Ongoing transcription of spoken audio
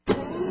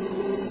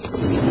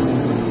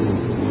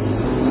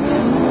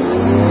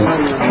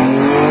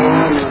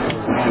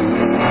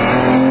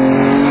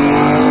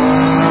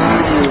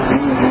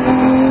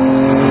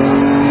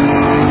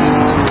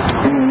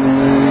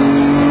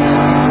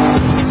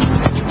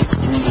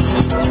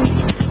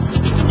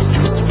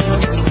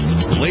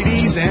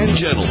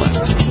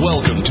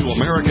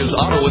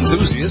auto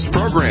enthusiast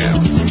program.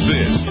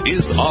 This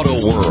is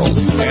Auto World.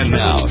 And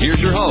now,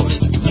 here's your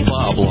host,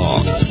 Bob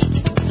Long.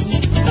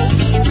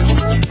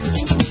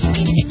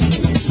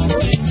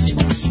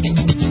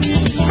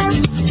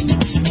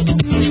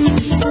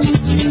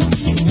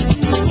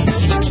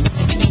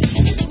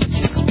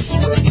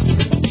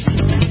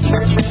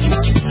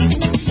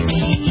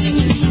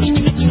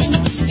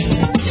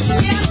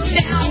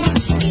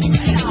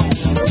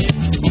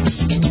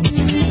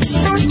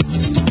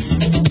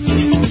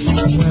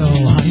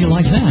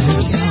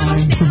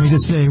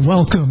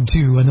 Welcome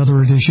to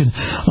another edition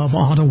of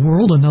Auto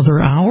World,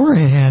 another hour,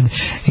 and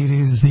it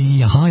is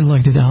the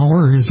highlighted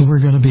hour as we're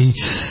going to be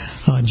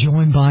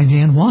joined by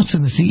Dan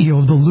Watson, the CEO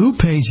of the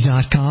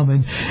lubepage.com,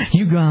 and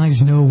you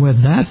guys know what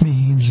that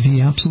means,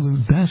 the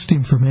absolute best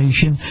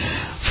information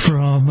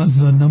from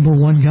the number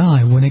one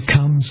guy when it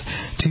comes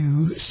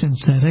to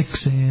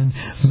synthetics and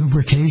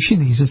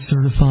lubrication. He's a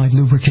certified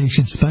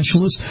lubrication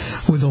specialist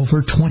with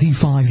over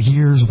 25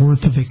 years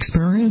worth of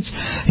experience.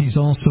 He's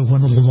also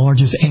one of the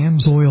largest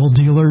Amsoil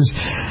dealers,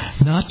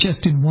 not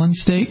just in one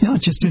state,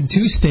 not just in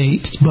two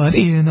states, but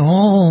in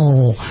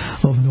all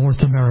of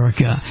North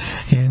America.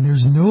 And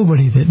there's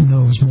nobody that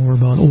knows more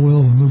about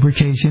oil and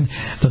lubrication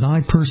that I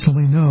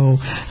personally know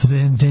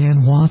than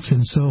Dan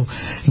Watson. So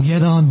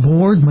get on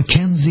board.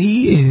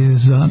 Mackenzie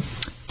is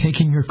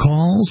taking your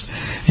calls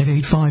at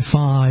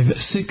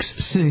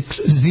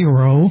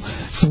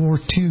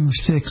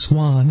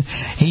 855-660-4261,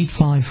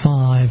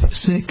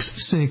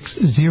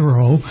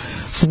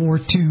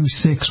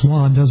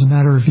 855-660-4261. Doesn't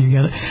matter if you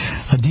got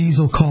a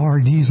diesel car,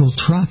 diesel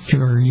truck,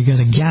 or you got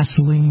a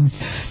gasoline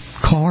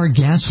car,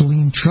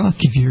 gasoline truck,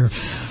 if you're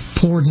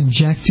port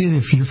injected,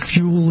 if you're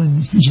fuel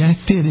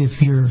injected,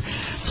 if you're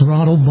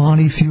throttle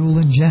body fuel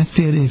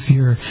injected, if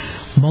you're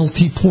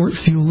multi-port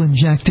fuel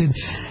injected,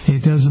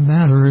 it doesn't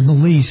matter. In the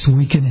least,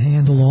 we can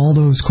handle all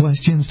those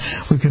questions.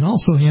 We can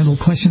also handle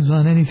questions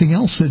on anything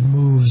else that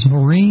moves,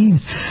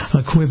 marine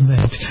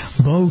equipment,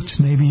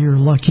 boats. Maybe you're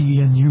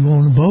lucky and you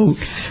own a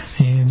boat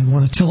and you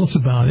want to tell us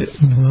about it.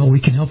 Well, we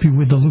can help you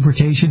with the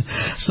lubrication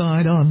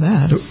side on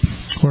that.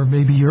 Or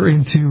maybe you're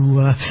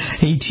into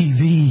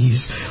ATVs.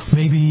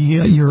 Maybe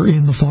you're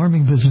in the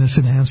farming business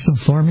and have some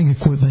farming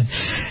equipment.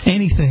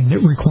 Anything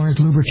that requires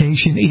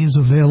lubrication is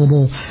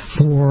available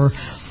for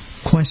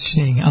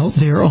questioning out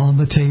there on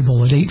the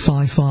table at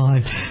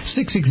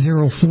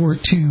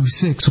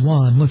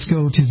 855-660-4261. Let's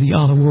go to the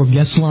Auto World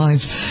guest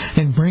lines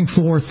and bring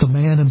forth the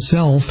man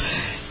himself.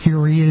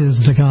 Here he is,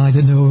 the guy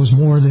that knows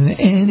more than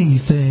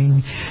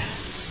anything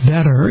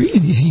better.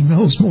 He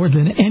knows more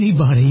than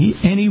anybody,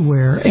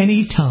 anywhere,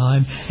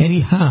 anytime,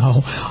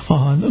 anyhow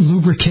on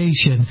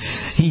lubrication.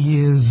 He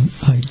is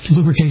a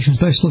lubrication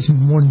specialist with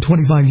more than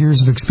 25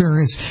 years of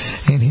experience,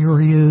 and here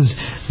he is,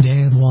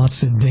 Dan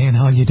Watson. Dan,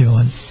 how you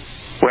doing?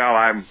 Well,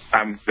 I'm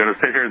going to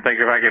sit here and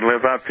think if I can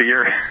live up to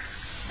your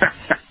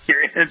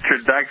your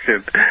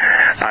introduction.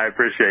 I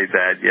appreciate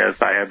that. Yes,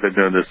 I have been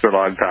doing this for a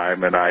long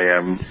time, and I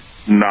am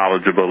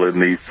knowledgeable in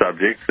these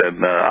subjects,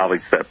 and I'll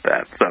accept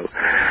that. So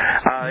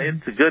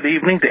it's a good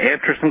evening to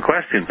answer some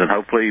questions, and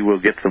hopefully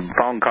we'll get some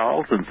phone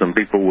calls and some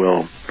people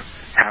will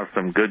have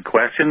some good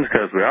questions,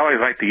 because we always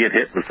like to get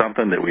hit with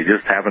something that we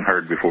just haven't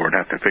heard before and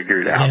have to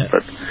figure it out. Yeah.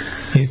 But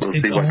we'll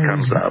see what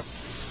comes up.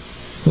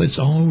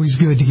 It's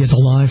always good to get a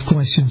live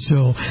question,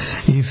 so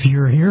if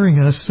you're hearing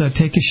us,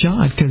 take a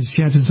shot, because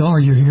chances are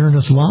you're hearing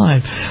us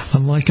live,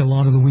 unlike a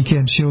lot of the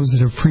weekend shows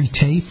that are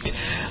pre-taped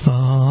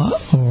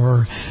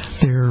or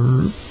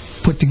they're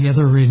put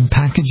together in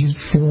packaging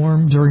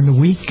form during the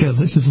week.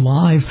 This is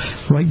live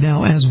right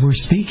now as we're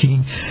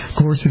speaking. Of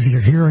course, if you're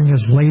hearing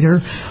us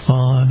later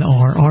on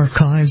our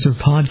archives or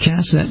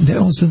podcasts, that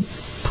doesn't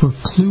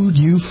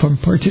preclude you from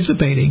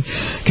participating,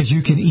 because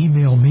you can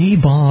email me,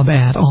 Bob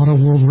at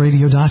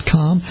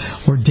autoworldradio.com,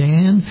 or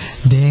Dan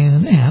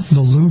at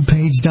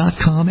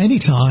thelubepage.com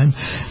anytime,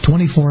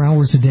 24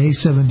 hours a day,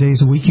 7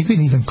 days a week. You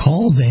can even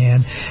call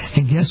Dan,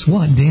 and guess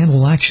what? Dan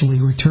will actually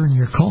return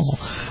your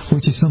call,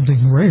 which is something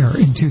rare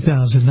in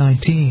 2019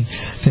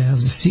 to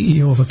have the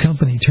CEO of a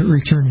company to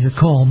return your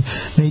call.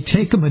 May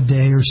take him a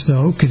day or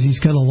so because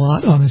he's got a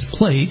lot on his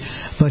plate,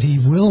 but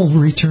he will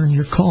return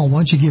your call.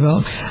 Why don't you give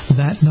out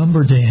that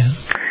number, Dan?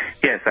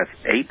 Yes, that's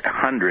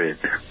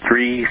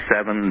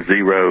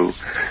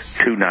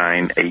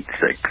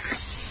 800-370-2986.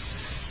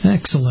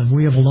 Excellent.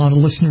 We have a lot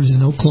of listeners in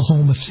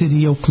Oklahoma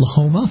City,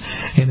 Oklahoma,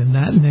 and in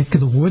that neck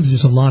of the woods,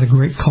 there's a lot of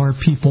great car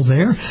people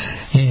there.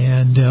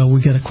 And we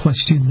got a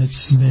question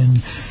that's been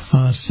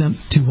sent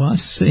to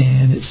us,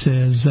 and it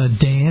says,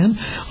 Dan,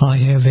 I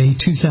have a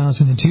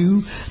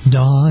 2002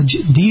 Dodge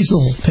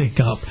diesel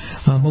pickup.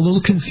 I'm a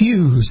little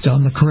confused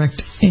on the correct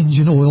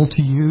engine oil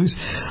to use.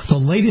 The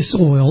latest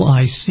oil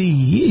I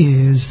see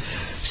is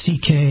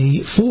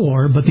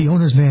CK4, but the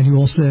owner's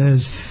manual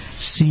says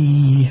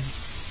C14.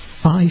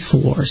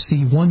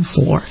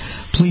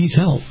 Please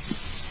help.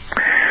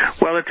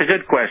 Well, it's a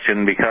good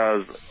question,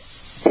 because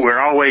we're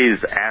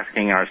always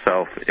asking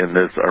ourselves in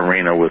this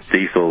arena with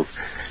diesels,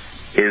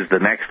 is the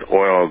next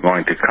oil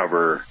going to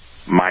cover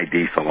my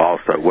diesel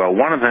also. Well,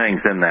 one of the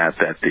things in that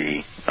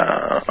the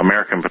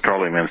American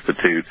Petroleum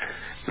Institute,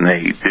 and they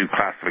do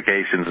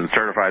classifications and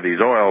certify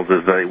these oils,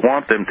 is they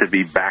want them to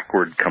be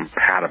backward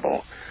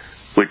compatible,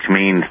 which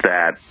means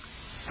that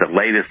the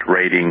latest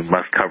rating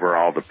must cover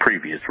all the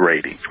previous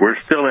ratings. We're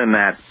still in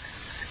that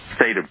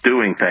state of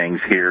doing things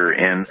here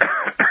in,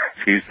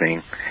 excuse me,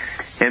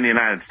 in the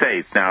United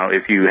States. Now,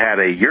 if you had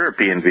a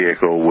European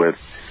vehicle with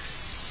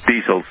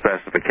diesel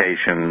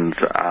specifications,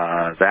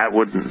 that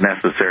wouldn't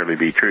necessarily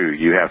be true.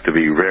 You have to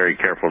be very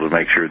careful to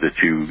make sure that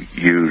you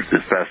use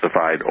the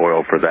specified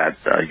oil for that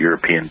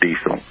European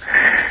diesel.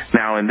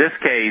 Now, in this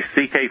case,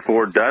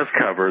 CK4 does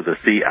cover the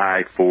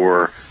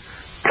CI4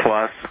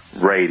 plus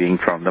rating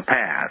from the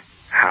past.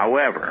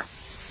 However,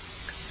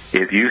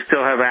 if you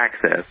still have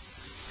access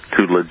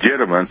to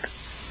legitimate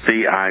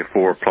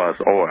CI4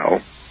 plus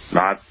oil,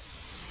 not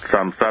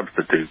some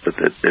substitute, but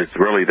it's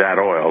really that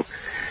oil,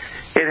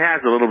 it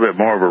has a little bit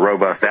more of a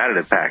robust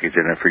additive package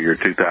in it for your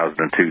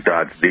 2002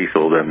 Dodge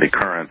diesel than the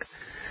current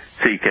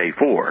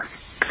CK4.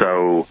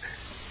 So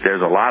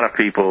there's a lot of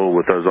people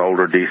with those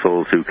older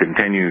diesels who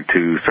continue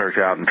to search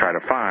out and try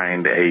to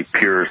find a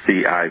pure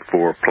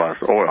CI4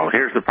 plus oil.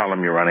 Here's the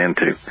problem you run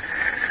into.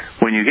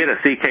 When you get a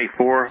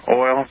CK4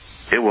 oil,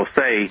 it will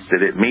say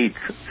that it meets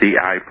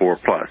CI4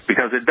 plus,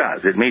 because it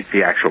does. It meets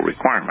the actual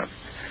requirements.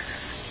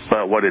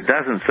 But what it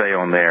doesn't say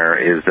on there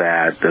is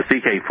that the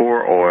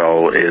CK4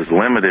 oil is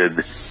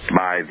limited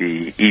by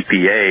the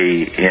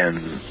EPA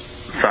in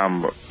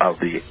some of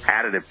the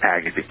additive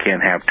package. It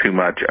can't have too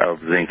much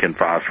of zinc and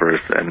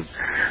phosphorus and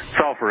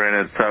sulfur in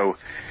it, so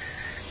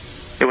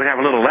it would have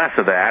a little less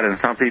of that, and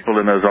some people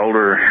in those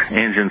older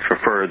engines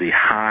prefer the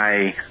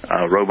high,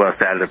 robust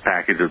additive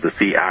package of the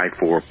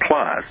CI4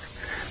 plus.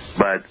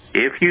 But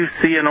if you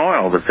see an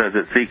oil that says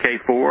it's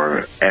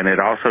CK4 and it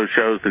also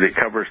shows that it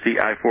covers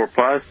CI4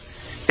 plus,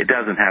 it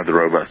doesn't have the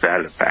robust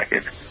additive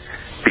package,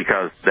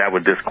 because that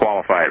would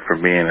disqualify it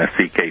from being a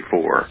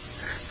CK4.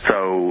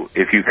 So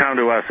if you come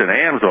to us in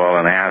Amsoil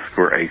and ask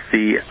for a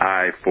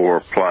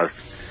CI4 plus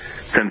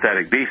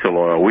synthetic diesel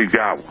oil, we've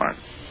got one.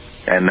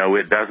 And no,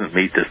 it doesn't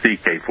meet the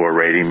CK4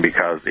 rating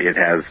because it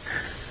has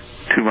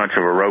too much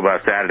of a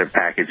robust additive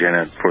package in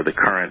it for the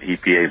current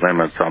EPA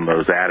limits on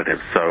those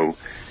additives. So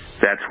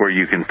that's where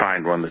you can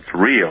find one that's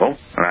real.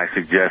 And I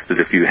suggest that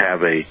if you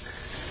have a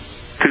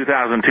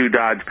 2002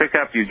 Dodge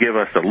pickup, you give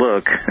us a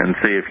look and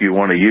see if you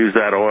want to use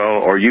that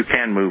oil, or you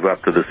can move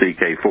up to the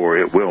CK4.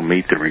 It will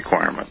meet the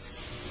requirement.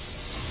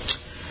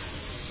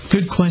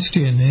 Good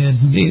question,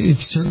 and it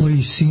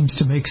certainly seems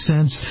to make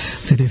sense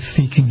that if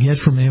he can get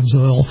from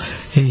Amsoil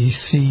a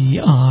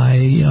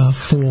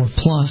CI4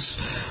 plus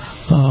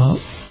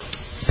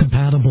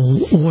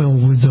compatible oil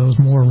with those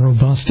more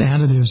robust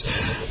additives,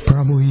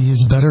 probably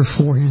is better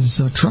for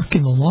his truck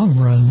in the long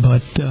run.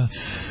 But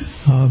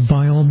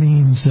by all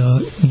means,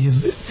 give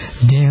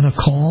Dan a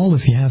call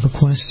if you have a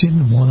question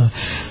and want to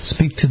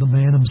speak to the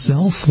man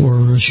himself,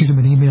 or shoot him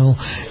an email.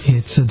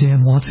 It's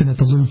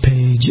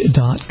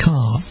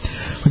danwatson@thelubepage.com.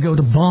 We go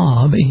to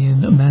Bob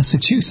in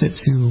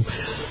Massachusetts, who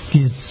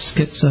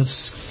gets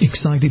us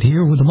excited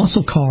here with a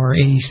muscle car,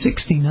 a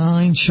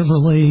 69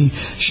 Chevrolet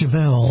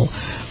Chevelle,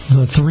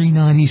 the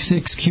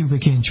 396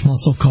 cubic inch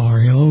muscle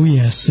car. Oh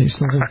yes, they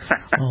sold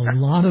a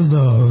lot of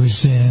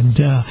those, and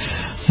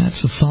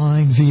that's a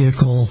fine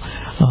vehicle.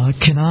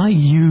 Can I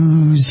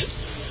use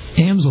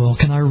Amsoil?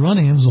 Can I run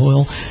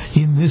Amsoil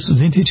in this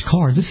vintage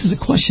car? This is a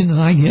question that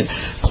I get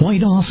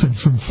quite often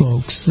from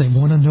folks. They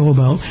want to know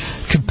about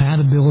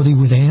compatibility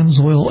with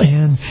Amsoil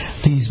and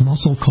these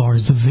muscle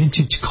cars, the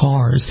vintage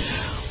cars.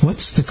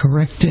 What's the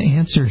correct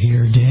answer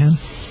here, Dan?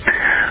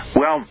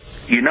 Well,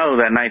 you know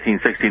that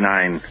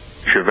 1969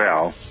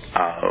 Chevelle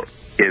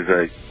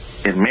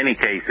in many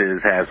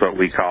cases has what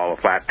we call a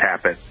flat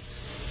tappet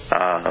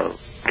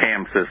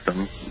cam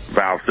system,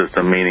 valve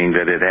system, meaning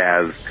that it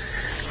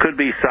could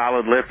be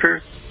solid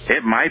lifter.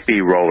 It might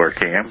be roller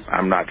cam.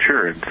 I'm not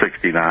sure in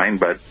 69,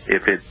 but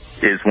if it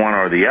is one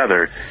or the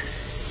other,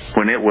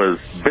 when it was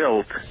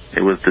built,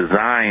 it was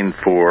designed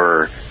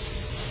for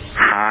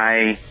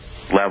high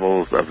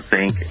levels of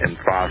zinc and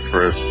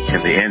phosphorus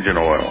in the engine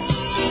oil.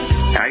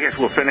 And I guess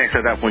we'll finish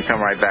it up when we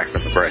come right back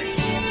from the break.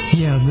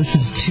 Yeah, this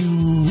is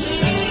too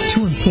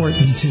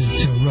important to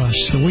rush,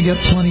 so we got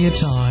plenty of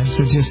time,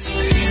 so just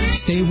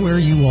stay where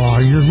you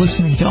are. You're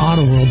listening to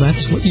Auto World.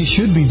 That's what you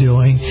should be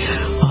doing.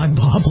 I'm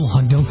Bob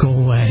Long. Don't go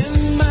away.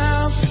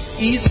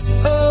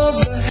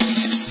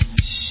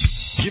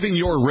 Giving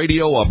your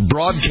radio a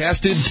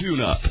broadcasted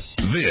tune-up.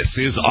 This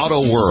is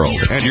Auto World,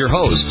 and your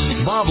host,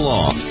 Bob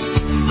Long.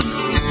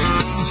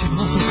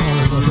 Muscle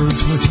car lovers,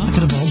 we're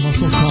talking about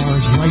muscle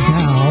cars right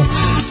now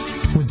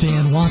with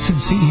Dan Watson,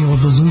 CEO of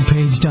the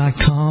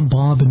lubepage.com.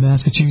 Bob in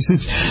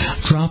Massachusetts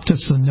dropped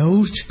us a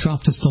note,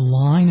 dropped us the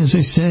line, as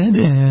I said,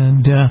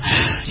 and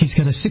he's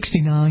got a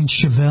 69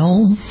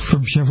 Chevelle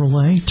from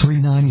Chevrolet,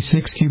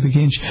 396 cubic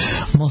inch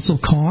muscle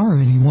car,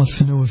 and he wants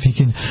to know if he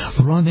can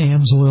run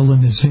Amsoil in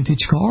this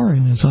vintage car.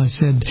 And as I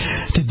said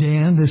to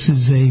Dan, this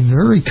is a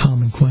very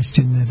common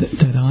question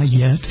that I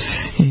get,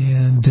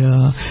 and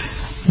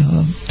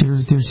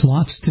there's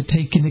lots to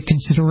take into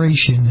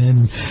consideration.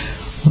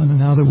 And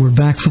now that we're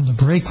back from the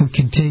break, we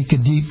can take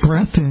a deep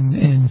breath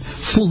and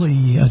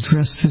fully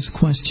address this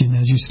question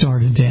as you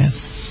started, Dan.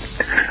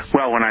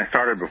 Well, when I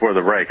started before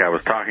the break, I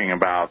was talking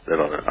about that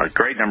a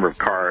great number of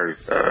cars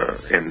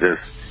in this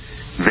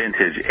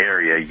vintage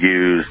area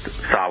used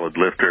solid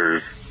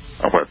lifters,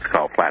 what's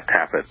called flat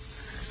tappet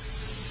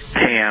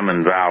cam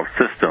and valve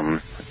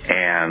systems,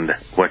 and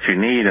what you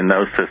need in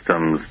those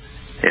systems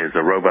is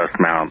a robust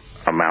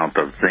amount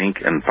of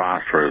zinc and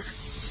phosphorus,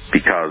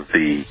 because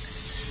the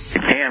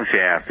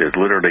camshaft is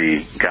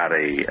literally got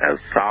a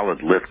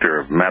solid lifter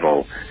of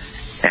metal,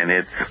 and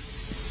it's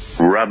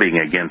rubbing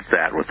against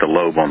that with the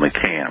lobe on the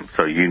cam.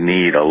 So you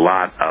need a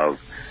lot of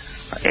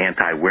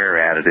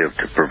anti-wear additive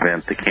to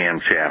prevent the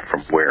camshaft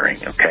from wearing,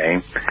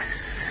 okay?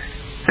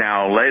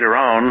 Now, later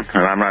on,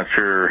 and I'm not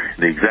sure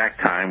the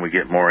exact time, we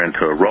get more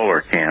into a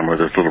roller cam where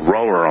there's a little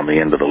roller on the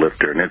end of the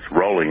lifter, and it's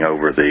rolling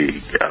over the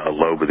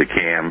lobe of the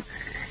cam,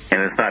 and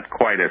it's not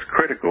quite as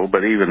critical,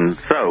 but even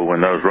so,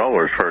 when those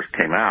rollers first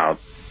came out,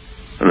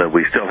 that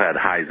we still had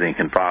high zinc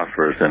and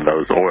phosphorus in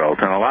those oils.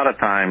 And a lot of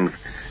times,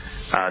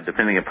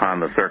 depending upon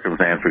the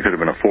circumstance, we could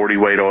have been a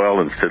 40-weight oil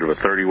instead of a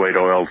 30-weight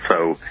oil,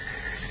 so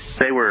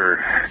they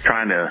were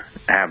trying to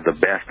have the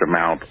best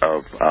amount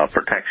of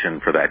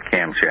protection for that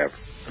camshaft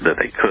that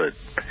they could.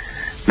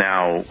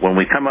 Now, when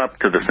we come up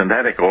to the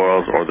synthetic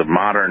oils or the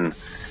modern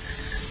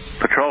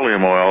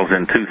petroleum oils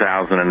in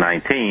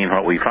 2019,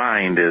 what we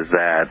find is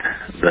that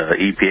the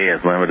EPA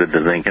has limited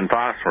the zinc and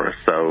phosphorus.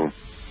 So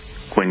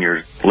when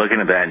you're looking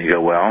at that and you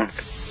go, well,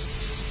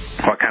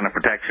 what kind of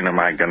protection am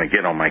I going to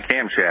get on my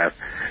camshaft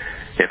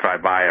if I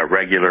buy a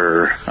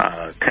regular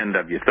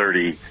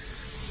 10W30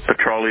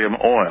 petroleum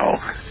oil?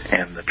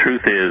 And the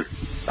truth is,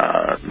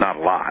 not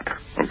a lot,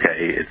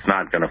 okay? It's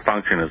not going to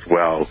function as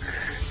well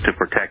to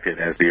protect it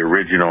as the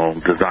original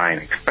design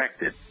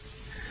expected.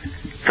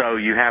 So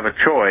you have a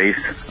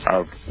choice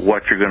of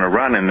what you're going to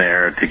run in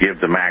there to give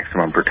the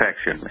maximum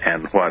protection.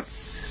 And what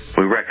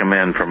we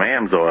recommend from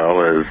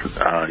Amsoil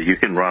is you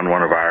can run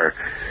one of our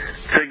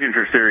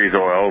Signature Series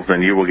oils,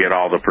 and you will get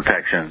all the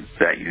protection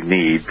that you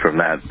need from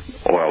that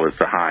oil.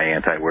 It's a high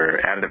anti-wear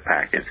additive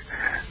package.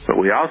 But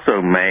we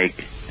also make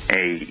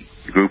a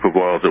group of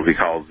oils that we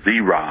call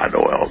Z-Rod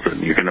oils,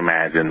 and you can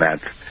imagine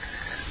that's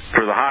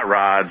for the hot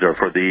rods or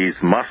for these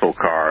muscle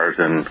cars,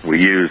 and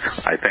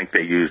I think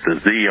they use the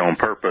Z on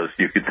purpose.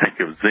 You could think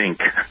of zinc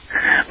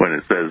when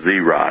it says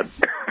Z-Rod,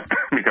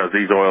 because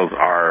these oils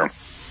are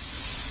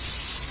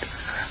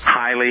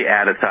highly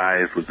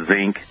additized with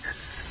zinc,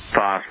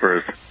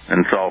 phosphorus,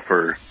 and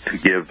sulfur to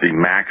give the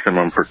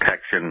maximum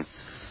protection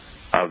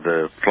of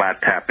the flat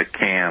tappet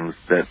cams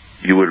that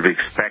you would have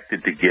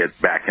expected to get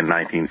back in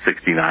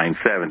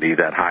 1969-70,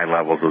 that high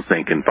levels of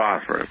zinc and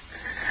phosphorus.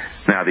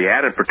 Now, the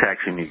added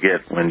protection you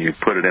get when you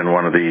put it in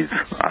one of these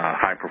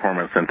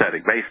high-performance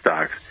synthetic base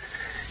stocks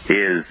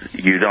is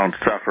you don't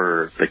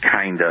suffer the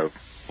kind of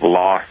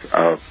loss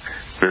of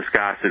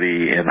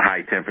viscosity in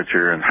high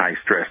temperature and high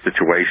stress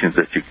situations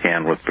that you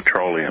can with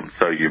petroleum.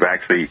 So you've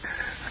actually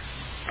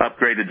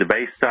upgraded the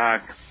base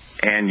stock,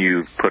 and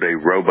you put a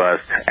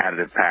robust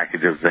additive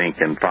package of zinc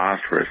and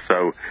phosphorus.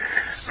 So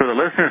for the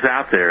listeners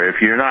out there,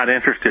 if you're not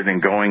interested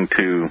in going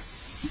to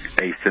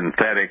a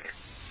synthetic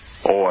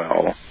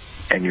oil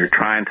and you're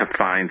trying to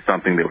find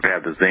something that would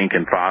have the zinc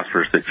and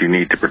phosphorus that you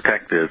need to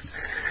protect this,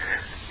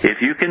 if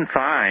you can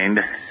find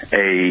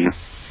a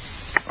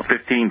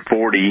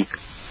 1540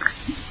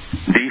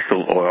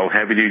 diesel oil,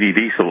 heavy-duty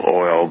diesel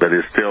oil that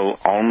is still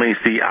only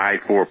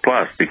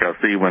CI4+, because,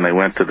 see, when they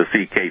went to the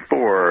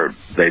CK4,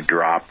 they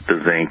dropped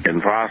the zinc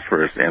and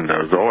phosphorus in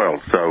those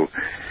oils. So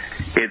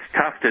it's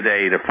tough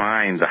today to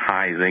find the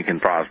high zinc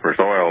and phosphorus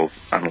oils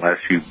unless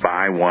you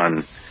buy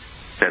one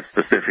that's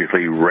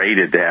specifically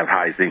rated to have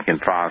high zinc and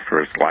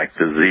phosphorus, like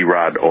the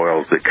Z-Rod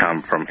oils that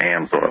come from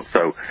Amsoil.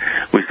 So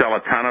we sell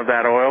a ton of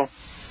that oil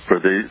for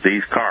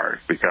these cars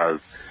because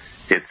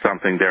it's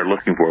something they're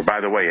looking for.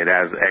 By the way, it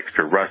has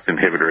extra rust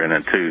inhibitor in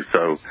it, too.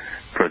 So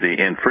for the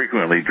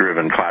infrequently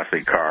driven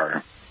classic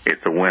car,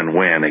 it's a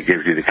win-win. It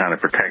gives you the kind of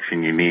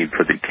protection you need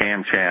for the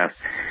camshaft,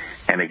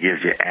 and it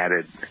gives you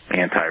added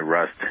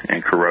anti-rust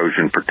and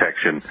corrosion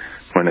protection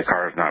when the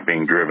car is not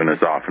being driven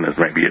as often as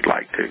maybe you'd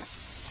like to.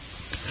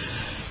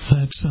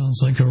 That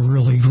sounds like a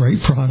really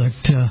great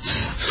product.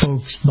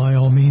 Folks, by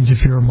all means,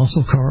 if you're a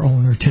muscle car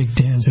owner, take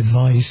Dan's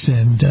advice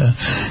and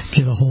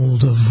get a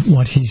hold of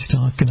what he's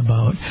talking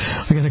about.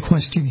 I got a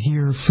question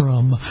here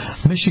from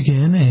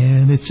Michigan,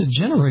 and it's a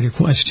generator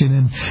question.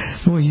 And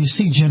boy, you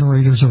see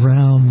generators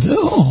around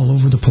all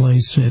over the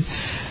place at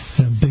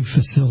big big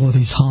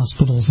facilities,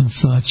 hospitals and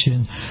such,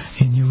 and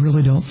you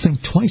really don't think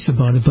twice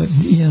about it. But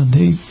yeah,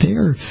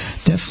 they're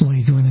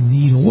definitely going to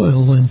need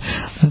oil, and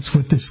that's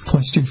what this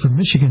question from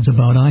Michigan's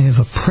about. I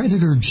have a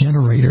Predator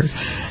generator,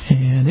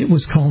 and it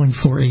was calling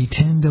for a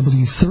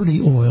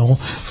 10W30 oil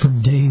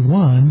from day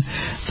one.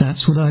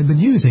 That's what I've been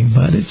using,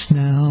 but it's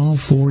now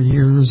 4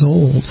 years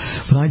old.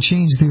 But I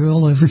change the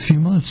oil every few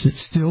months.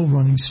 It's still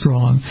running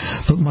strong.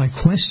 But my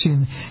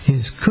question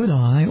is, could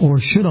I or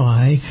should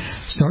I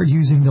start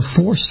using the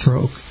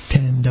 4-stroke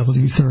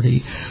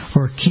 10W30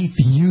 or keep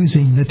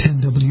using the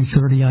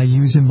 10W30 I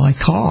use in my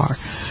car?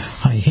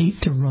 I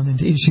hate to run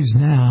into issues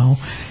now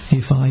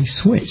if I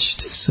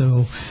switched.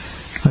 So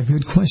a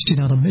good question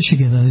out of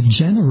Michigan, a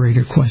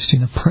generator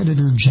question, a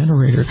Predator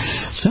generator.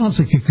 Sounds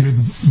like a good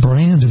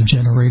brand of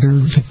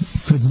generator,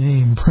 good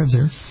name,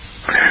 Predator.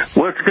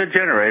 Well, it's a good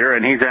generator,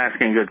 and he's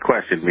asking a good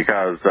question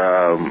because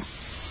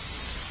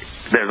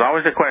there's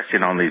always a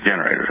question on these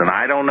generators, and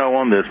I don't know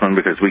on this one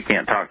because we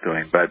can't talk to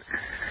him, but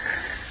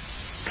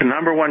the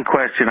number one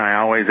question I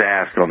always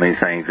ask on these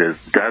things is,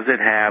 does it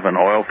have an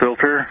oil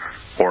filter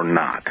or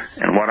not?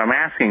 And what I'm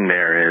asking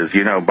there is,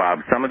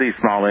 Bob, some of these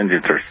small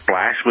engines are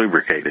splash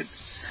lubricated,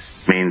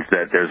 means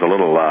that there's a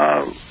little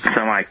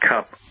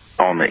semi-cup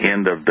on the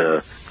end of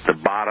the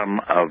bottom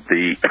of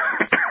the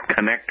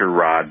connector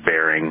rod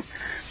bearing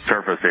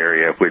surface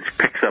area, which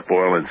picks up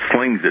oil and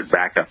slings it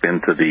back up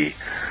into the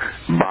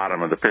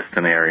bottom of the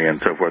piston area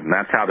and so forth, and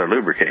that's how they're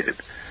lubricated.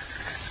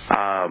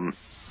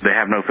 They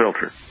have no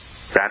filter.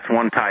 That's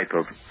one type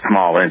of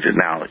small engine.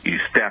 Now, you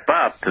step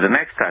up to the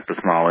next type of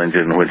small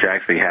engine, which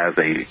actually has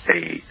a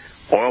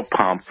oil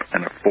pump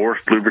and a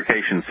forced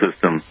lubrication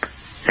system,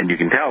 and you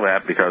can tell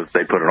that because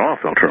they put an oil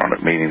filter on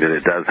it, meaning that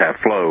it does have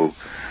flow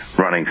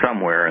running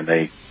somewhere, and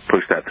they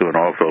push that through an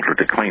oil filter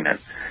to clean it.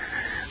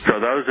 So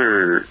those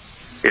are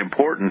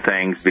important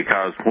things,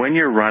 because when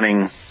you're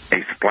running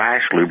a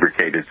splash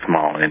lubricated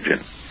small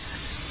engine,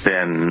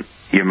 then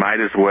you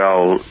might as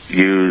well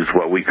use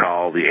what we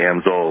call the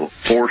Amsoil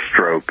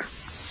 4-stroke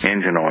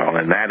engine oil,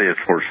 and that is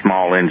for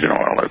small engine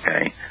oil,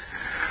 okay?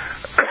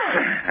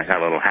 I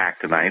got a little hack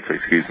tonight, so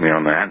excuse me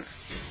on that.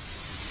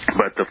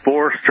 But the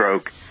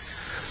 4-stroke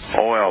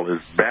oil is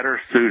better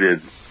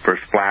suited for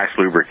splash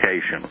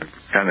lubrication.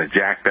 We've kind of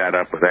jacked that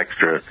up with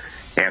extra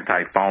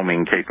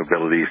anti-foaming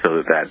capability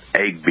so that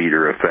egg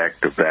beater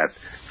effect of that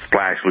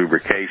splash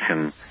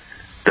lubrication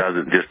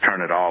doesn't just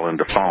turn it all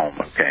into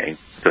foam, okay?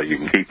 So you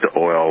can keep the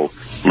oil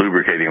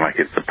lubricating like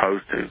it's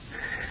supposed to.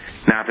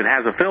 Now, if it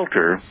has a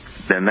filter,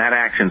 then that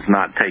action's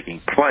not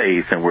taking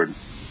place, and we're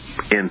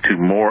into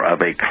more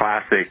of a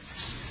classic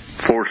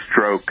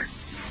 4-stroke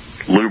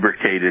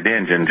lubricated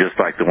engine, just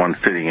like the one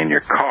sitting in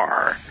your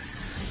car.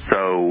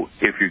 So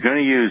if you're going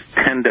to use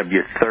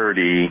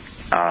 10W30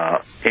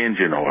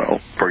 engine oil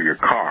for your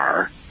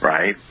car,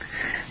 right,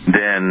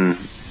 then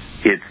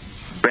it's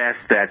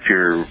best that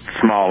your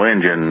small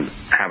engine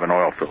have an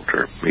oil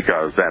filter,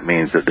 because that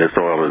means that this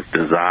oil is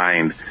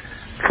designed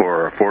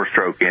for a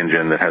 4-stroke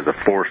engine that has a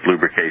forced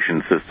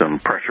lubrication system,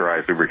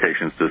 pressurized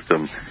lubrication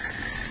system,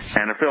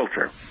 and a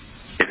filter.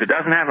 If it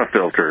doesn't have a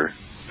filter,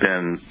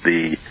 then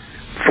the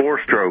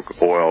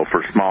 4-stroke oil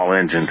for small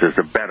engines is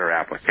a better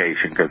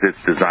application because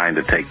it's designed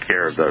to take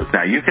care of those.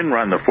 Now, you can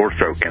run the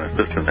 4-stroke in a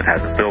system that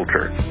has a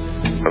filter,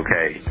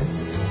 okay,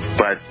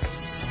 but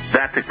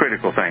that's a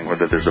critical thing,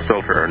 whether there's a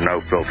filter or no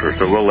filter,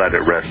 so we'll let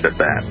it rest at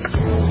that.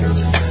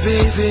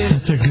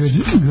 That's a good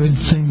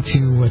thing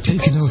to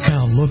take into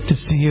account. Look to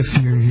see if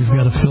you've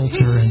got a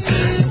filter, and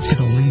it's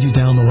going to lead you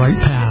down the right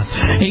path.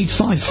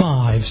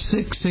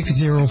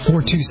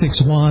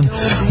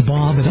 855-660-4261.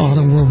 Bob at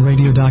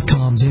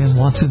autoworldradio.com. Dan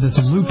Watson at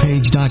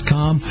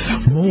thelubepage.com.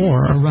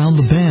 More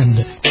around the bend.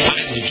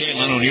 I'm Jay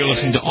Leno, and you're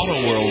listening to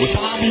Auto World with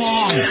Bob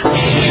Long.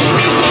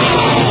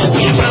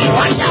 You better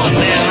watch out,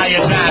 man, how you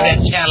drive that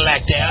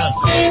Cadillac there.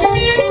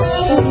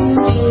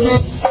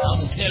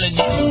 I'm telling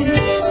you.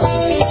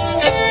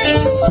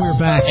 We're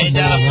back Ain't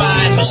that a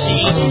fine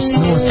machine? Across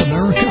North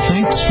America.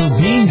 Thanks for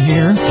being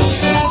here.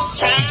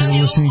 If you're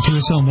listening to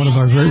us on one of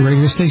our great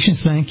radio stations,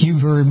 thank you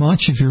very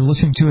much. If you're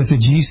listening to us at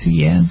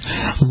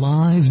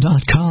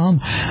GCNlive.com,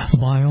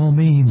 by all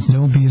means,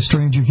 don't be a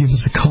stranger. Give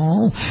us a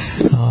call.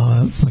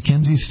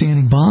 Mackenzie's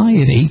standing by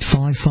at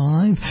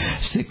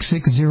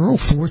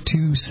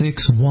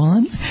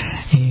 855-660-4261.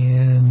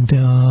 And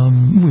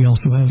we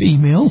also have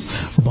email,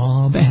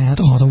 Bob at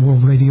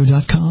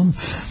autoworldradio.com,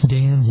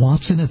 Dan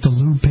Watson at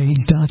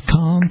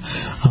thelubepage.com.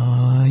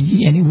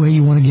 Any way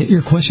you want to get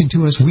your question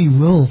to us, we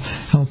will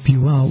help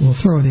you out. We'll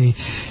throw out a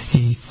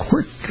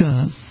quick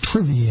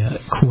trivia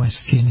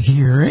question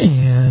here,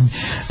 and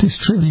this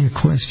trivia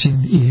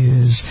question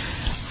is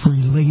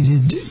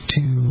related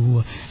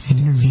to an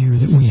interview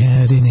that we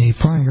had in a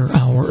prior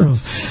hour of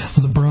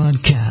the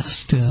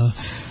broadcast.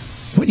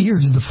 What year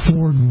did the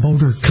Ford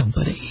Motor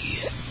Company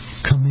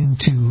come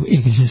into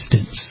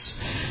existence?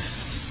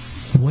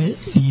 What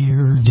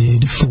year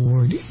did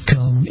Ford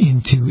come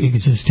into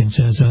existence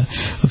as an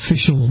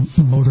official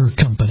motor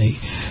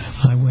company?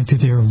 I went to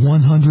their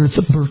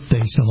 100th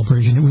birthday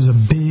celebration. It was a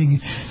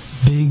big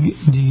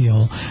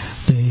deal.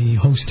 They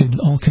hosted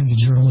all kinds of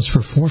journalists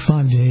for 4 or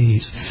 5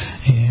 days,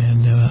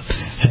 and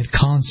had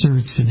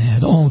concerts and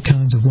had all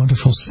kinds of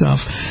wonderful stuff.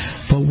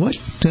 But what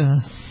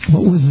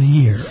was the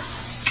year?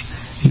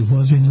 It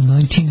was in the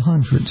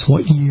 1900s.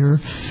 What year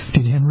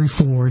did Henry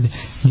Ford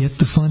get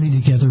the funding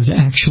together to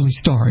actually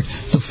start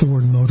the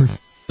Ford Motor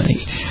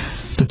Company?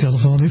 The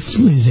telephone is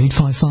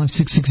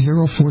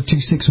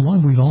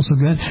 855-660-4261. We've also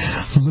got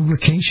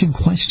lubrication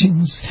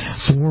questions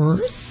for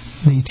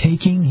the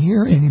taking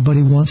here.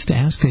 Anybody wants to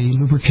ask a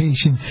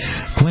lubrication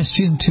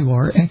question to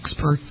our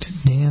expert,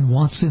 Dan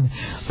Watson,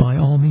 by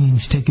all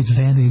means, take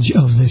advantage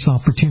of this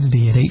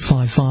opportunity at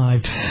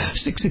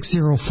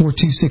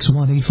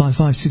 855-660-4261,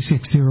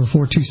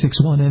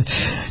 855-660-4261. And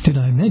did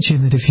I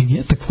mention that if you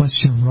get the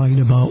question right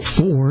about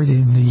Ford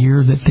in the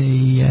year that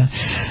they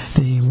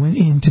went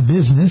into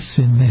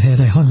business and they had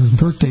a 100th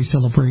birthday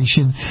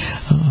celebration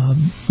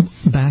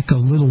back a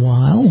little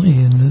while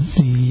in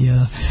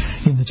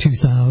the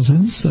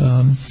 2000s,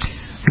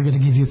 we're going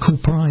to give you a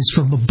cool prize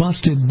from the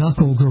Busted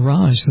Knuckle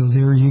Garage. So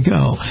there you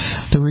go.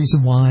 The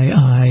reason why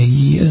I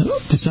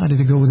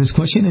decided to go with this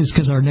question is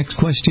because our next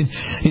question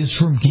is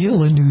from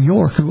Gil in New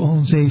York, who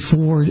owns a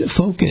Ford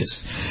Focus,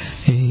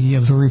 a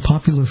very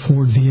popular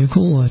Ford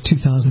vehicle,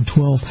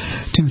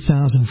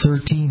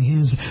 2012-2013.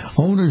 His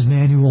owner's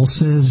manual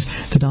says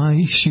that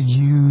I should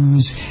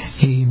use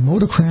a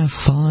Motorcraft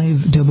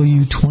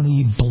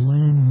 5W20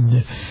 blend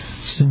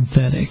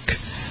synthetic.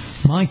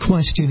 My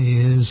question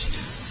is,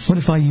 what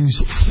if I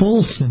use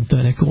full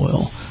synthetic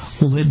oil?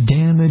 Will it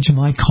damage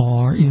my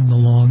car in the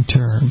long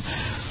term?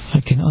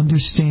 I can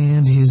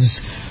understand his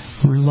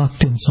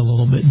reluctance a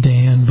little bit,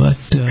 Dan, but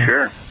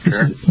Sure.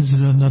 This is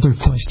another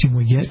question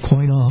we get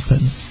quite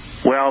often.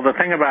 Well, the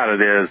thing about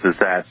it is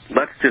that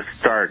let's just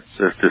start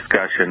this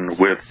discussion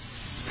with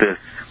this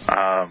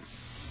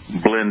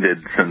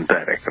blended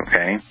synthetic,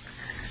 okay?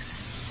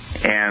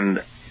 And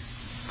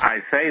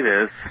I say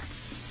this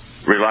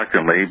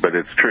reluctantly, but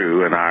it's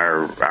true, and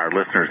our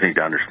listeners need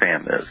to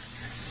understand this.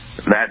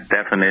 That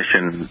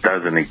definition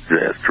doesn't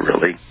exist,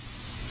 really.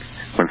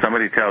 When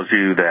somebody tells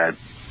you that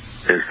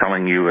they're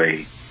selling you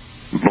a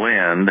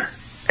blend,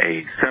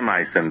 a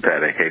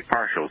semi-synthetic, a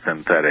partial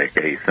synthetic,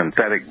 a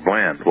synthetic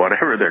blend,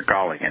 whatever they're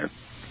calling it,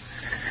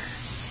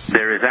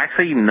 there is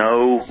actually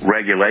no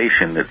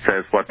regulation that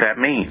says what that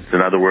means.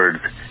 In other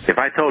words, if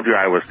I told you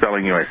I was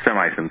selling you a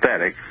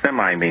semi-synthetic,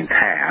 semi means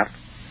half,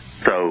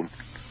 so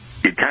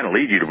it kind of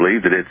leads you to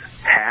believe that it's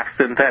half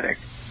synthetic.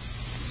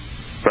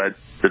 But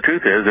the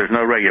truth is there's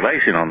no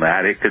regulation on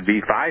that. It could be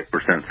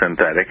 5%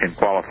 synthetic and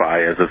qualify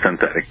as a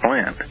synthetic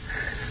blend.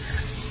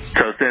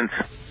 So since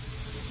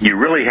you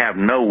really have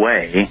no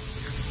way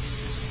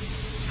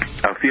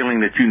of feeling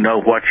that you know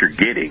what you're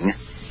getting,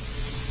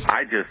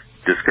 I just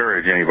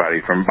discourage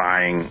anybody from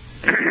buying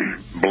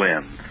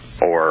blends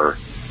or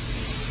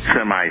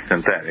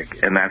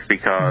semi-synthetic. And that's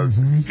because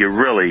you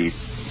really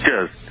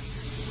just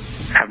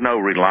have no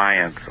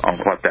reliance on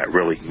what that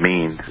really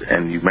means,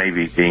 and you may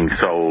be being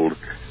sold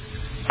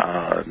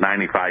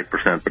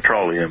 95%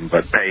 petroleum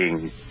but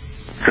paying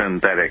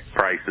synthetic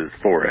prices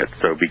for it,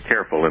 so be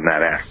careful in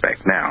that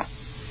aspect. Now,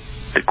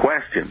 the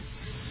question,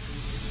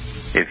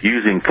 if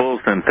using full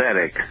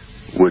synthetic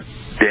would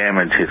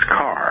damage his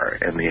car,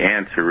 and the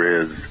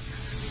answer is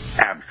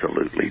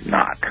absolutely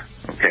not,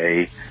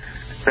 okay?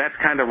 That's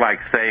kind of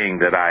like saying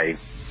that I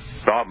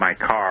bought my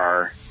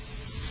car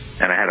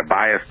and I had a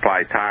bias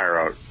ply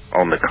tire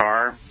on the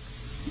car,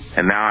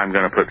 and now I'm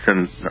going to put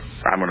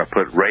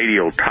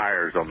radial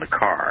tires on the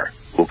car.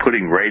 Will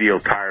putting radial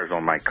tires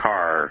on my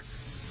car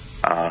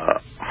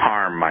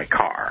harm my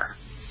car?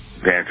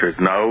 The answer is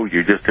no.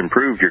 You just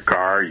improved your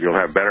car. You'll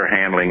have better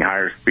handling,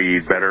 higher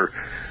speed, better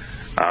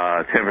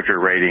temperature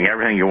rating,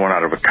 everything you want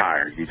out of a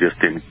tire. You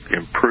just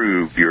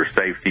improved your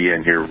safety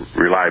and your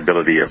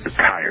reliability of the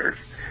tires.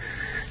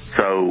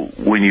 So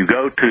when you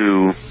go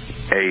to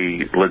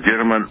a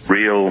legitimate,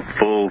 real,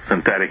 full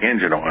synthetic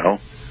engine oil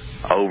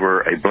over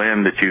a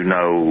blend that you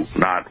know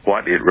not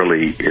what it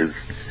really is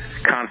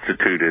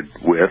constituted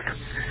with,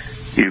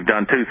 you've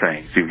done two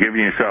things. You've given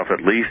yourself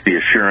at least the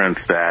assurance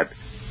that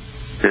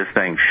this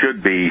thing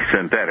should be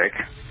synthetic,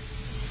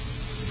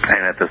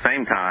 and at the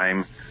same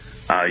time,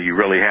 you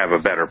really have a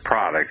better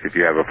product if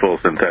you have a full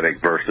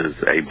synthetic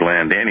versus a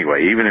blend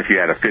anyway. Even if you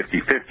had a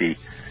 50-50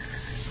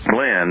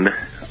 blend,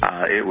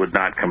 it would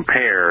not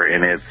compare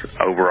in its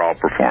overall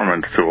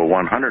performance to a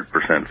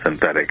 100%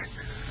 synthetic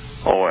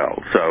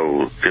oil.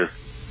 So just,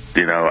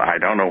 I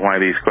don't know why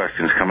these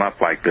questions come up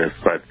like this,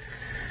 but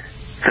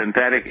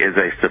synthetic is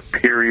a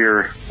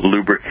superior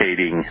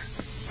lubricating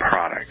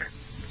product.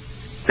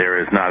 There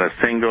is not a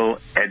single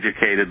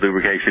educated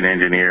lubrication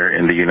engineer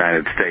in the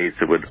United States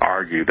that would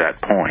argue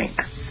that point.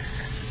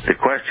 The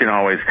question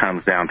always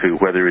comes down to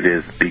whether it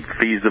is the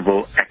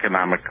feasible,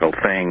 economical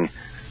thing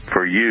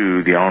for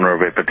you, the owner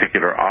of a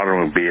particular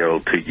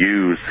automobile, to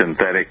use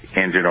synthetic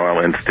engine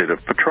oil instead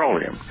of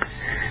petroleum.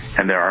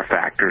 And there are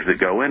factors that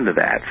go into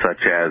that,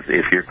 such as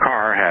if your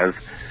car has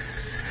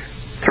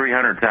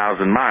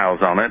 300,000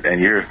 miles on it and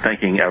you're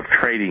thinking of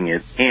trading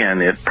it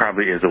in, it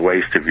probably is a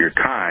waste of your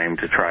time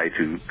to try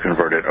to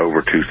convert it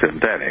over to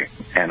synthetic.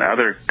 And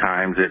other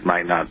times it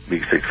might not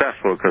be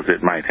successful because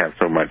it might have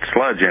so much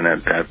sludge in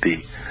it that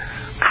the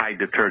high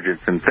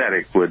detergent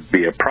synthetic would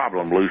be a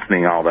problem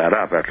loosening all that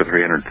up after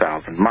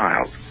 300,000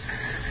 miles.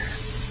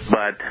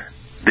 But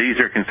these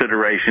are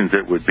considerations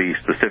that would be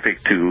specific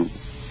to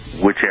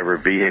whichever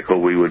vehicle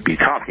we would be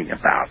talking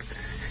about.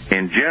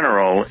 In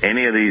general,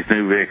 any of these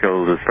new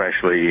vehicles,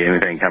 especially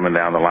anything coming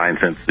down the line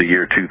since the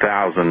year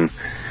 2000,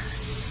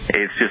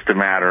 it's just a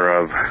matter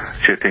of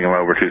shifting them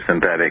over to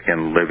synthetic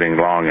and living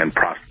long and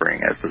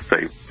prospering, as the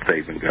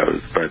statement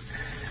goes. But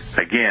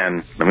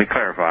again, let me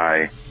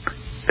clarify,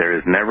 there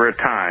is never a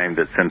time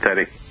that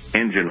synthetic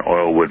engine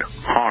oil would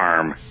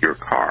harm your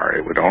car.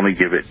 It would only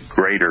give it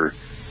greater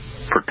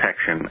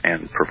protection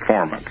and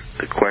performance.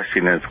 The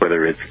question is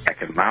whether it's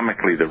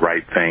economically the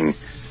right thing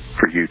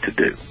for you to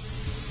do.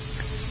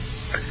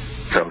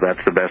 So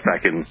that's the best I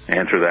can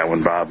answer that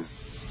one, Bob.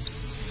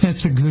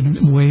 That's a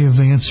good way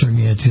of answering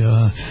it.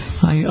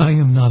 I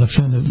am not a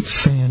fan of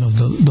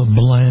the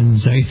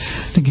blends. I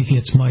think it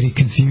gets mighty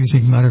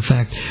confusing. Matter of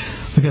fact,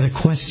 we got a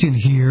question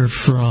here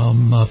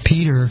from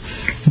Peter,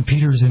 and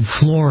Peter's in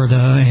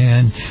Florida,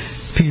 and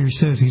Peter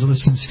says he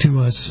listens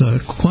to us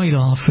quite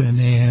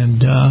often, and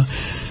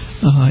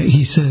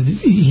he said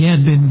he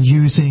had been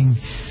using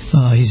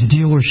his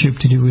dealership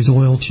to do his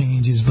oil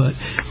changes, but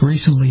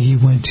recently he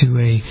went to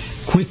a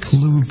quick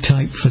lube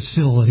type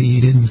facility.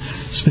 He didn't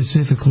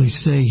specifically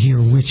say here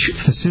which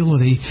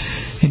facility,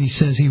 and he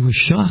says he was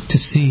shocked to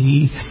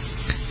see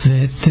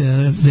that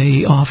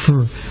they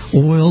offer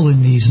oil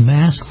in these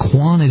mass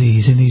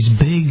quantities, in these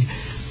big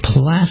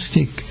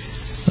plastic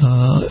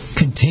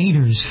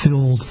containers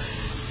filled,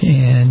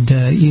 and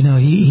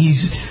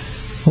he's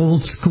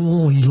old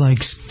school. He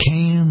likes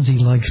cans. He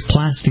likes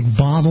plastic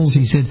bottles.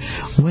 He said,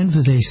 when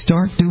do they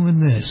start doing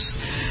this?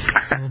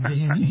 Well,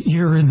 Dan,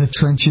 you're in the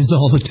trenches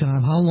all the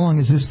time. How long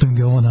has this been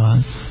going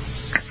on?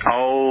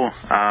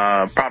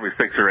 Probably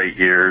 6 or 8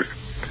 years.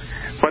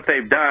 What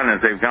they've done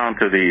is they've gone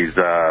to these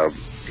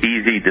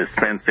easy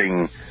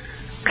dispensing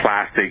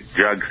plastic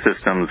jug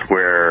systems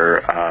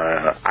where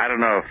I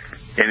don't know if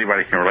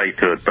anybody can relate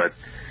to it, but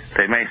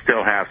they may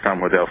still have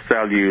some where they'll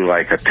sell you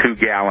like a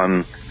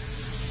 2-gallon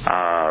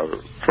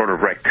sort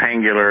of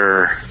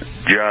rectangular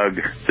jug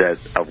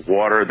of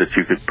water that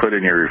you could put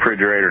in your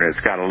refrigerator, and it's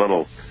got a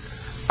little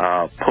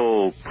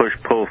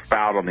push-pull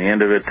spout on the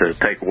end of it to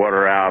take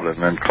water out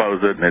and then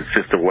close it, and it's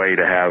just a way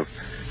to have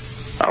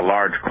a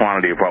large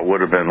quantity of what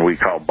would have been we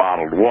call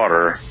bottled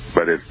water,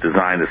 but it's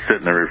designed to sit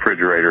in the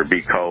refrigerator,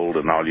 be cold,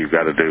 and all you've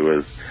got to do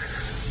is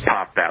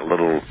pop that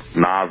little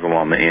nozzle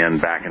on the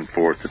end back and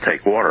forth to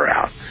take water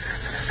out.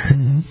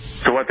 Mm-hmm.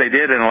 So what they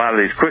did in a lot of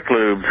these quick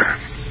lubes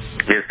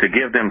is to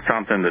give them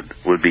something that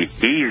would be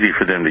easy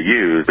for them to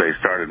use. They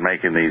started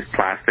making these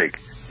plastic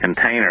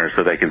containers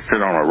so they can sit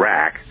on a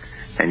rack,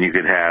 and you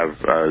could have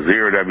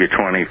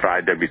 0W20,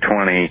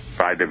 5W20,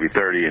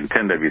 5W30, and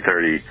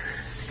 10W30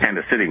 kind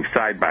of sitting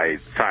side by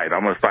side,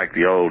 almost like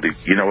the old,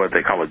 you know what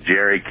they call a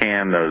jerry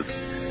can, those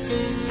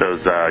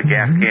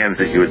gas cans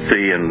that you would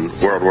see in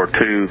World War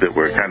II that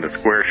were kind of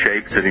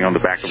square-shaped sitting on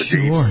the back of a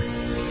Jeep.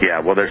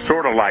 Yeah, well, they're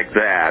sort of like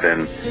that,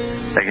 and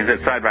they can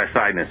sit side by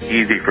side, and it's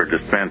easy for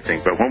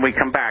dispensing. But when we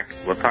come back,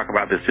 we'll talk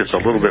about this just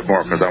a little bit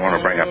more because I want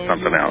to bring up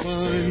something else.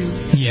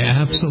 Yeah,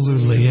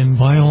 absolutely. And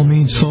by all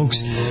means, folks,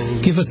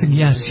 give us a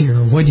guess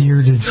here. What year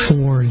did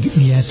Ford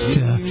get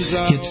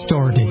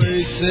started?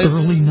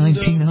 Early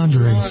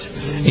 1900s.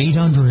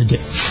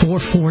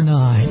 800-449.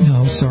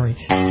 No, sorry.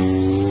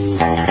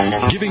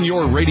 Giving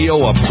your radio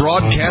a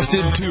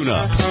broadcasted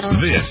tune-up.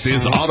 This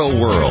is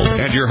Auto World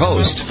and your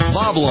host,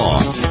 Bob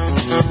Long.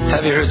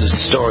 Have you heard the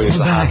story of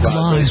the hot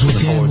rod race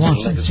with Dan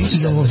Watson,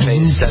 CEO of the Lube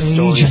page,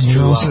 and we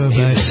also have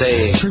a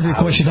trivia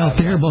question out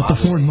there about the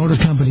Ford Motor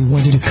Company.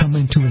 When did it come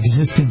into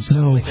existence?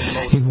 No,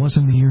 it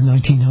wasn't the year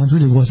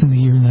 1900. It wasn't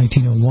the year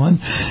 1901.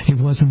 It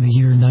wasn't the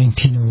year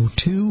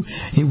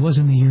 1902. It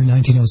wasn't the year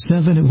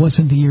 1907. It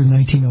wasn't the year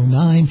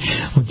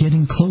 1909. We're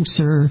getting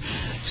closer.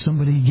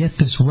 Somebody get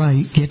this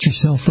right. Get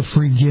yourself a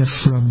free gift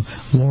from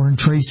Lauren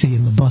Tracy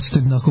in the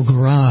Busted Knuckle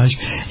Garage.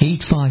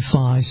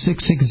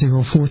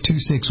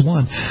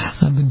 855-660-4261.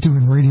 I've been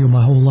doing radio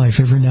my whole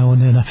life. Every now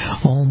and then,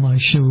 all my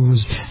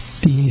shows,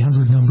 the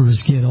 800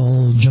 numbers get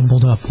all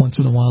jumbled up. Once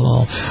in a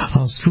while,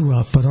 I'll screw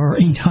up. But our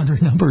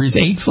 800 number is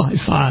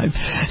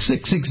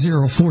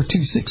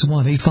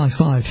 855-660-4261.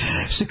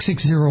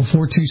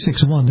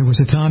 855-660-4261. There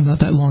was a time not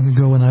that long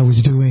ago when I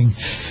was doing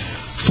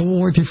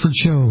 4 different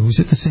shows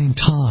at the same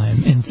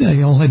time, and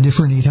they all had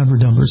different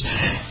 800 numbers,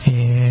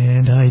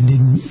 and I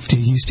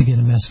used to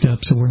get them messed up,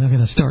 so we're not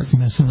going to start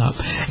messing up.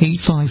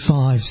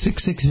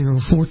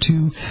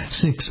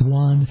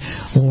 855-660-4261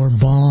 or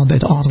Bob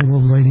at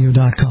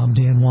autoworldradio.com,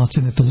 Dan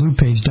Watson at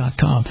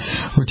thelubepage.com.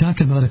 We're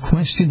talking about a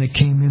question that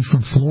came in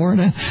from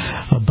Florida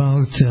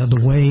about the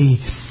way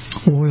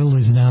oil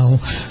is now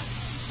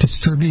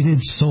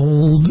distributed,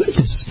 sold,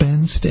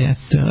 dispensed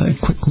at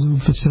quick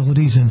lube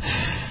facilities, and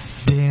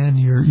Dan,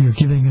 you're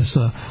giving us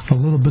a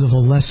little bit of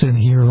a lesson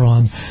here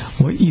on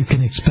what you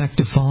can expect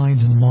to find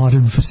in a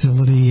modern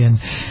facility, and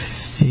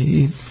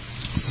it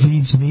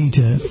leads me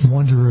to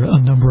wonder a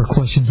number of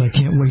questions. I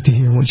can't wait to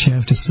hear what you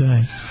have to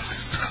say.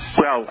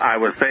 Well, I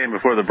was saying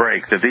before the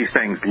break that these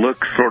things look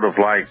sort of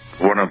like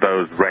one of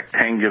those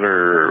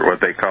rectangular,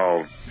 what they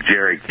call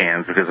jerry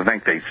cans, because I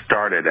think they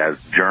started as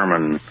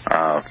German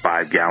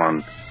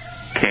 5-gallon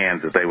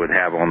cans that they would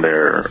have on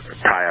their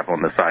tie-up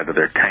on the side of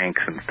their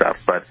tanks and stuff.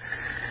 But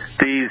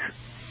these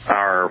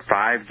are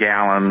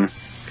 5-gallon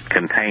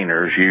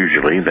containers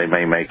usually. They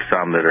may make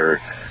some that are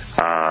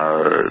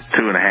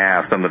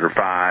 2.5, some that are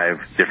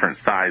 5, different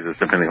sizes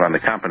depending on the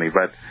company.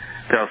 But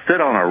they'll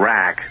sit on a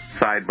rack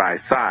side by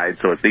side,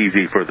 so it's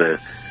easy for the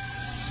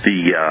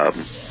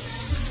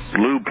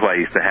lube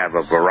place to have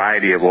a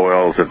variety of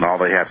oils, and all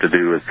they have to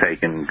do is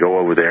go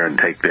over there and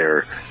take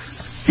their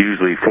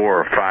usually 4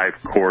 or 5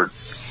 quart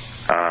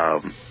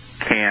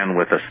can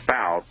with a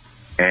spout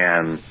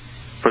and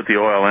put the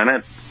oil in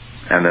it,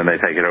 and then they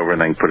take it over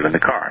and then put it in the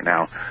car.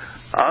 Now,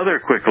 other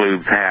quick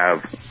lubes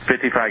have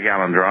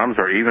 55-gallon drums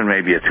or even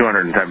maybe a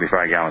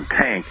 275-gallon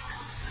tank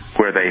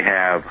where they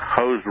have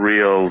hose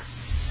reels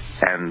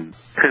and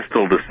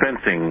pistol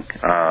dispensing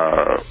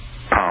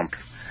pumps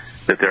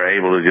that they're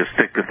able to just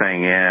stick the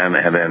thing in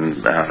and then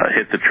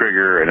hit the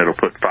trigger, and it'll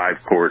put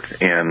 5 quarts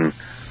in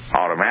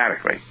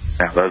automatically.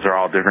 Now, those are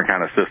all different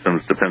kind of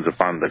systems, depends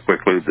upon the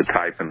quick lube, the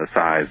type, and the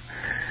size.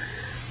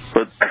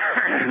 But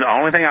the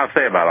only thing I'll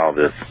say about all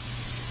this,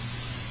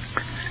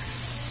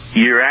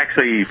 you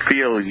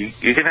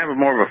can have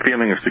more of a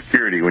feeling of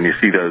security when you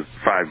see those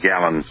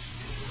 5-gallon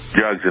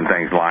jugs and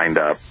things lined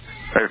up.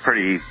 They're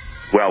pretty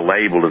well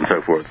labeled and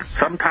so forth.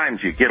 Sometimes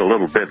you get a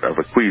little bit of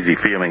a queasy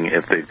feeling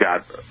if they've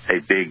got a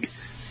big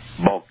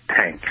bulk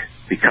tank,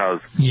 because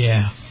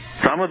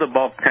some of the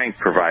bulk tank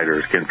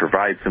providers can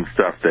provide some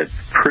stuff that's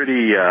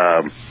pretty,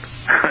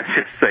 let's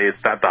just say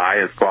it's not the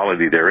highest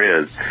quality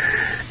there is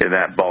in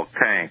that bulk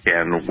tank.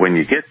 And when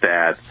you get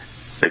that,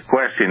 the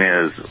question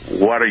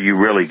is, what are you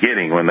really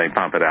getting when they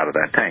pump it out of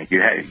that tank? You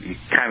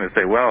kind of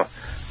say, well,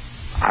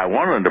 I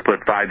want them to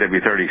put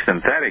 5W30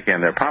 synthetic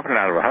in. They're pumping it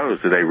out of a hose.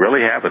 Do they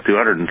really have a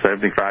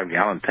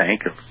 275-gallon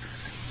tank of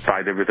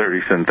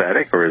 5W30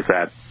 synthetic, or is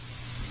that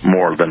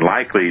more than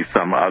likely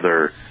some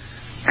other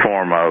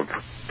form of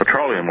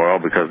petroleum oil,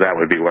 because that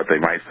would be what they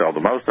might sell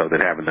the most of, that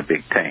have in the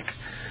big tank?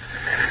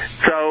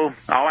 So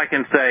all I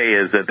can say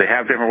is that they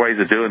have different ways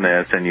of doing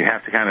this, and you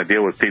have to kind of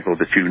deal with people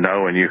that you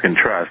know and you can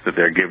trust that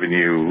they're giving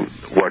you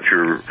what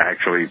you're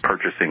actually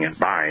purchasing and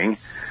buying.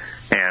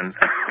 And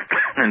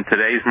in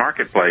today's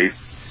marketplace,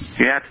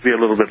 you have to be a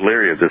little bit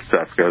leery of this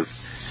stuff, because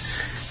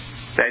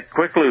that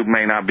quick lube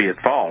may not be at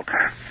fault.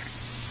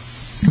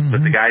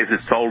 But the guys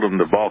that sold them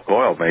the bulk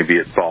oil may be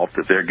at fault,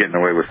 that they're getting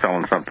away with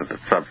selling something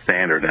that's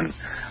substandard. And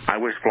I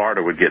wish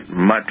Florida would get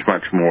much,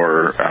 much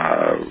more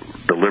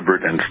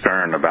deliberate and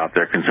stern about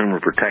their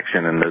consumer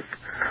protection in this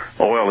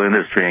oil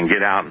industry, and get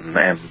out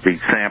and be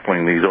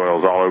sampling these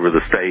oils all over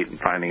the state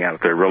and finding out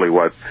if they're really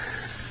what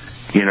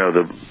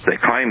they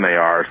claim they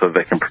are, so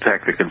they can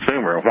protect the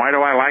consumer. Why do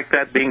I like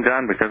that being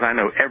done? Because I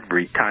know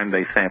every time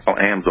they sample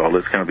Amsoil,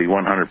 it's going to be 100%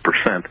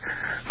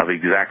 of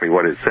exactly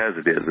what it says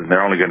it is, and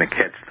they're only going to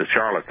catch the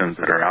charlatans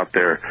that are out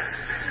there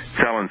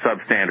selling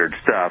substandard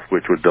stuff,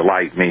 which would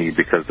delight me,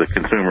 because the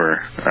consumer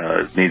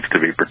needs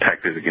to be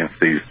protected against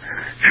these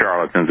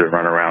charlatans that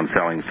run around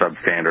selling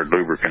substandard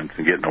lubricants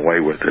and getting away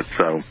with it.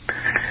 So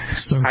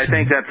I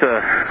think that's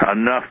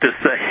enough to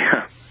say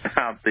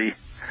about the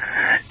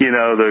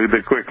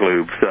quick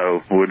lube,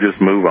 so we'll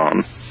just move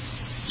on.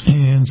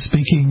 And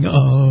speaking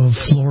of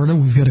Florida,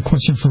 we've got a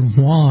question from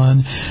Juan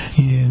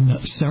in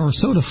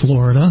Sarasota,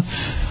 Florida.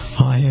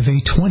 I have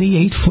a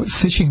 28-foot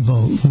fishing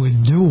boat with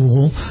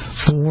dual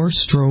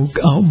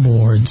 4-stroke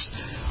outboards.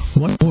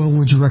 What oil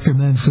would you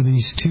recommend for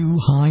these 2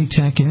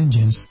 high-tech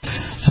engines?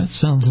 That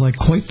sounds like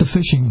quite the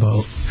fishing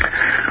boat.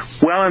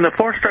 Well, in the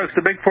 4-strokes,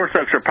 the big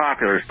 4-strokes are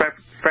popular,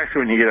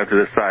 especially when you get up to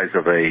this size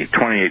of a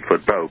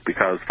 28-foot boat,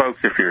 because, folks,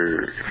 if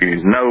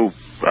you know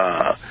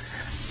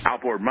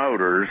outboard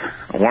motors,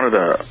 one of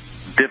the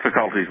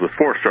difficulties with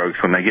 4-strokes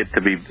when they get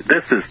to be,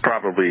 this is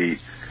probably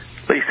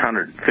at least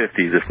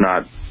 150s, if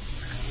not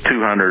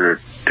 200 or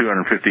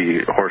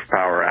 250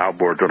 horsepower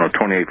outboards on a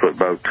 28-foot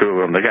boat. 2 of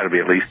them, they got to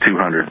be at least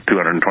 200,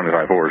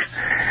 225 horse.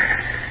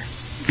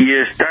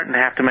 You're starting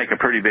to have to make a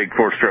pretty big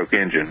 4-stroke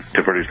engine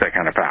to produce that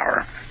kind of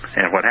power.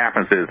 And what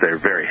happens is they're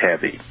very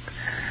heavy.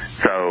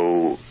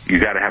 So you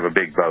got to have a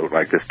big boat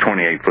like this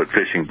 28-foot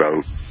fishing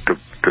boat to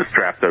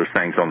strap those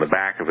things on the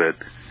back of it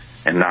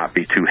and not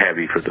be too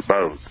heavy for the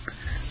boat.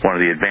 One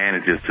of the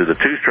advantages to the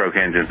 2-stroke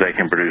engines, they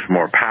can produce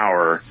more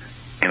power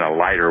in a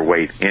lighter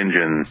weight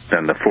engine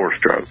than the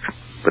 4-strokes.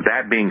 But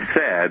that being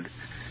said,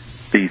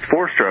 these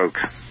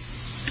 4-strokes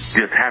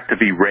just have to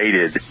be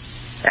rated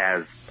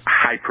as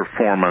high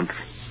performance,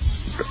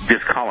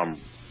 just call them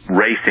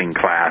racing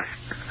class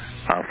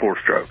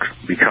 4-strokes,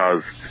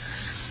 because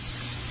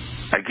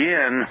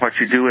again, what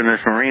you do in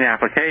this marine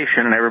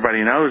application, and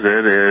everybody knows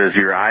it, is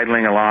you're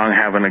idling along,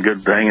 having a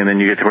good thing, and then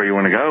you get to where you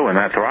want to go, and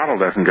that throttle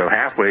doesn't go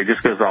halfway. It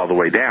just goes all the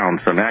way down.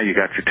 So now you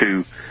got your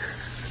two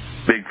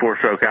big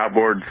four-stroke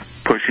outboards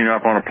pushing you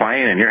up on a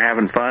plane, and you're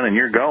having fun, and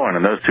you're going.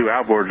 And those two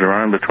outboards are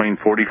running between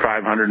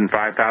 4,500 and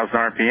 5,000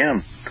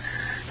 RPM.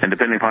 And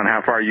depending upon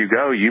how far you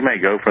go, you may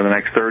go for the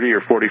next 30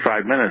 or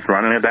 45 minutes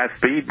running at that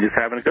speed, just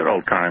having a good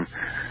old time.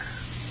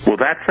 Well,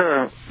 that's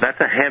a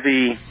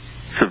heavy,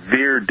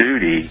 severe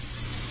duty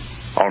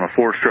on a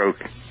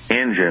four-stroke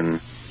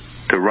engine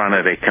to run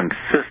at a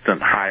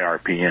consistent high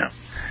RPM.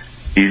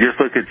 You just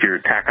look at your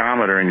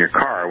tachometer in your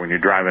car when you're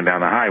driving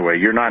down the highway.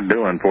 You're not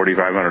doing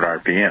 4,500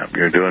 RPM.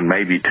 You're doing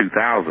maybe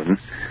 2,000, and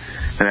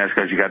that's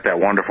because you got that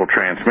wonderful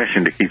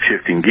transmission to keep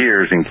shifting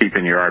gears and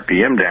keeping your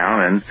RPM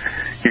down, and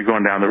you're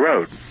going down the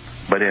road.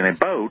 But in a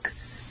boat,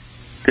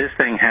 this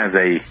thing has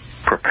a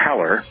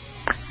propeller,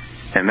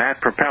 and that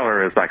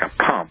propeller is like a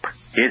pump.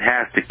 It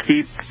has to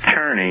keep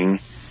churning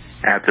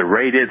at the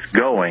rate it's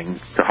going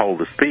to hold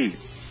the speed.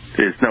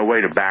 There's no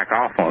way to back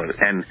off on it.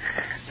 And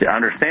to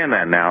understand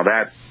that now,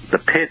 that the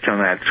pitch on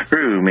that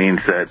screw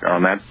means that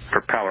on that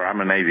propeller,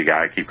 I'm a Navy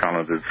guy, I keep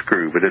calling it a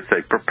screw, but it's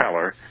a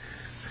propeller,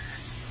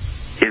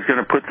 is going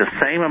to put the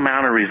same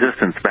amount of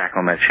resistance back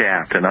on that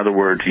shaft. In other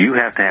words, you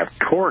have to have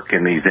torque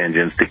in these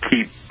engines to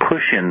keep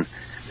pushing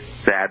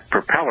that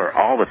propeller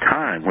all the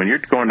time. When you're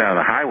going down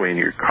the highway in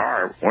your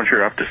car, once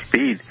you're up to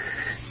speed,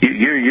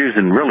 you're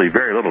using really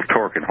very little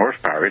torque and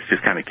horsepower. It's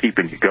just kind of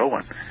keeping you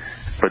going.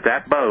 But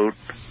that boat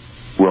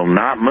will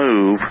not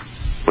move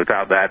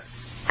without that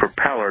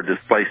propeller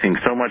displacing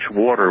so much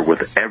water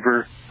with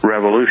every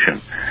revolution.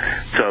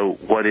 So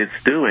what it's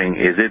doing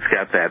is it's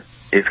got to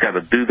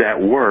do that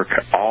work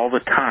all the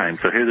time.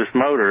 So here this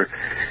motor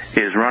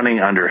is running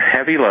under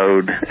heavy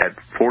load at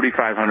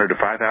 4,500 to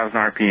 5,000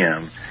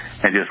 RPM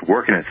and just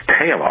working its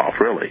tail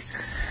off, really.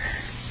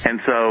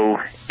 And so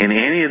in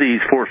any of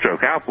these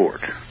four-stroke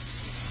outboards,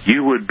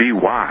 you would be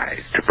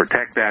wise to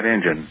protect that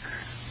engine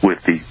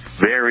with the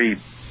very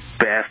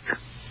best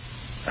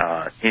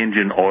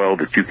engine oil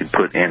that you can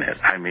put in it.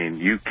 I mean,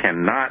 you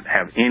cannot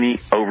have any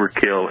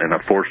overkill in a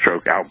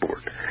four-stroke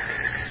outboard.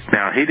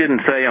 Now, he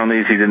didn't say on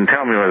these, he didn't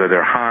tell me whether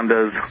they're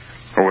Hondas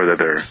or whether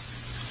they're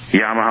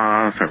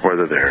Yamahas or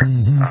whether they're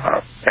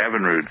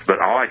Evinrudes,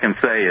 but all I can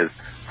say is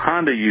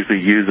Honda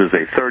usually uses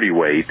a 30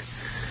 weight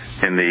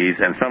in these,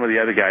 and some of the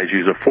other guys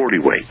use a 40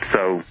 weight.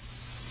 So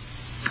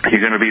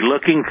you're going to be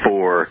looking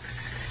for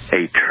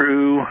a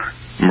true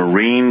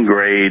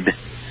marine-grade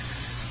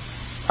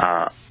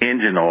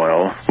engine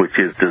oil, which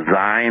is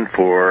designed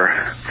for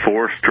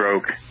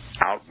four-stroke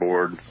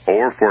outboard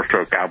or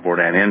four-stroke outboard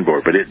and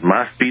inboard, but it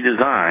must be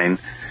designed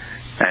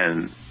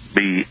and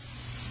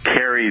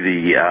carry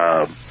the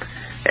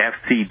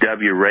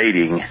FCW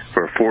rating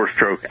for a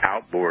four-stroke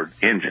outboard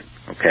engine,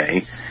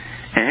 okay?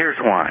 And here's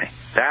why.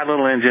 That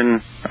little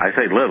engine, I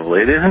say little,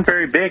 it isn't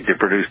very big to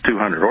produce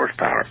 200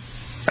 horsepower.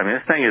 I mean,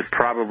 this thing is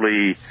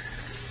probably,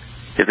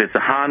 if it's a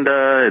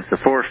Honda, it's a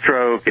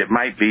four-stroke, it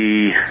might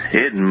be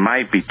 2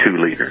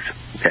 liters,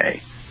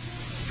 okay?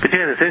 But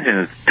yeah, this engine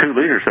is 2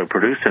 liters, so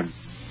producing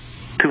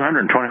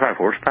 225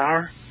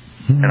 horsepower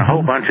and a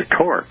whole bunch of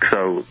torque.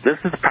 So this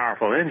is a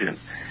powerful engine,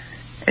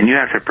 and you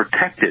have to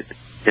protect it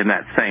in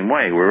that same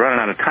way. We're running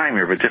out of time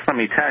here, but just let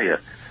me tell you,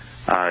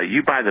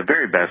 you buy the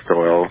very best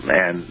oil,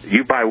 and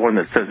you buy one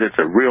that says it's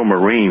a real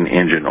marine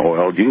engine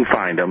oil. You can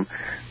find them,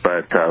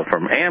 but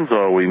from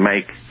Amsoil we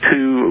make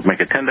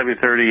a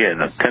 10W30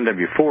 and a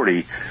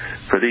 10W40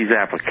 for these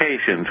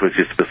applications, which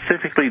is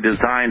specifically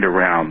designed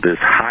around this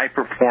high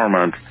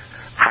performance,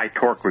 high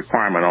torque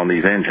requirement on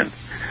these engines.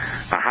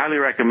 I highly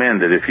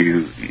recommend that if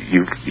you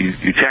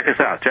check us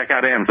out, check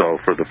out Amsoil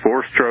for the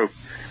four-stroke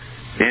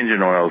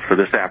engine oils for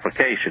this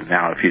application.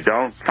 Now, if you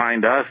don't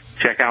find us,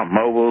 check out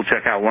Mobile,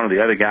 check out one of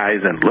the other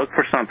guys, and look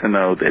for something,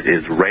 though, that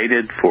is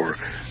rated for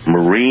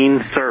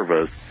marine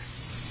service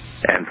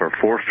and for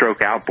four-stroke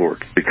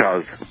outboards,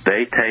 because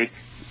they take,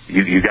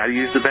 you got to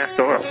use the best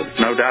oil. There's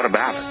no doubt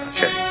about it,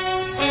 okay?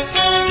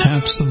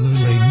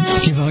 Absolutely.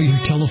 Give out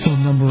your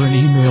telephone number and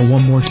email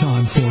one more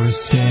time for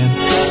us, Dan.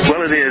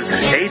 Well, it is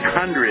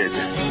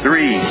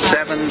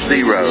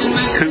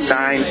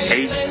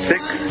 800-370-2986,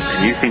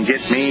 and you can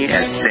get me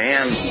at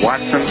Dan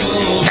Watson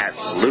at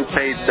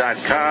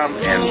lubepage.com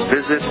and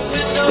visit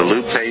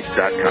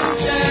thelubepage.com.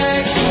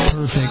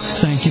 Perfect.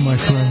 Thank you, my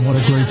friend. What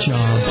a great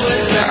job.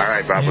 All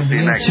right, Bob. We'll see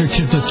you next. The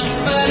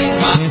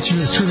answer to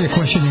the trivia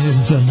question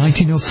is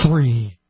 1903.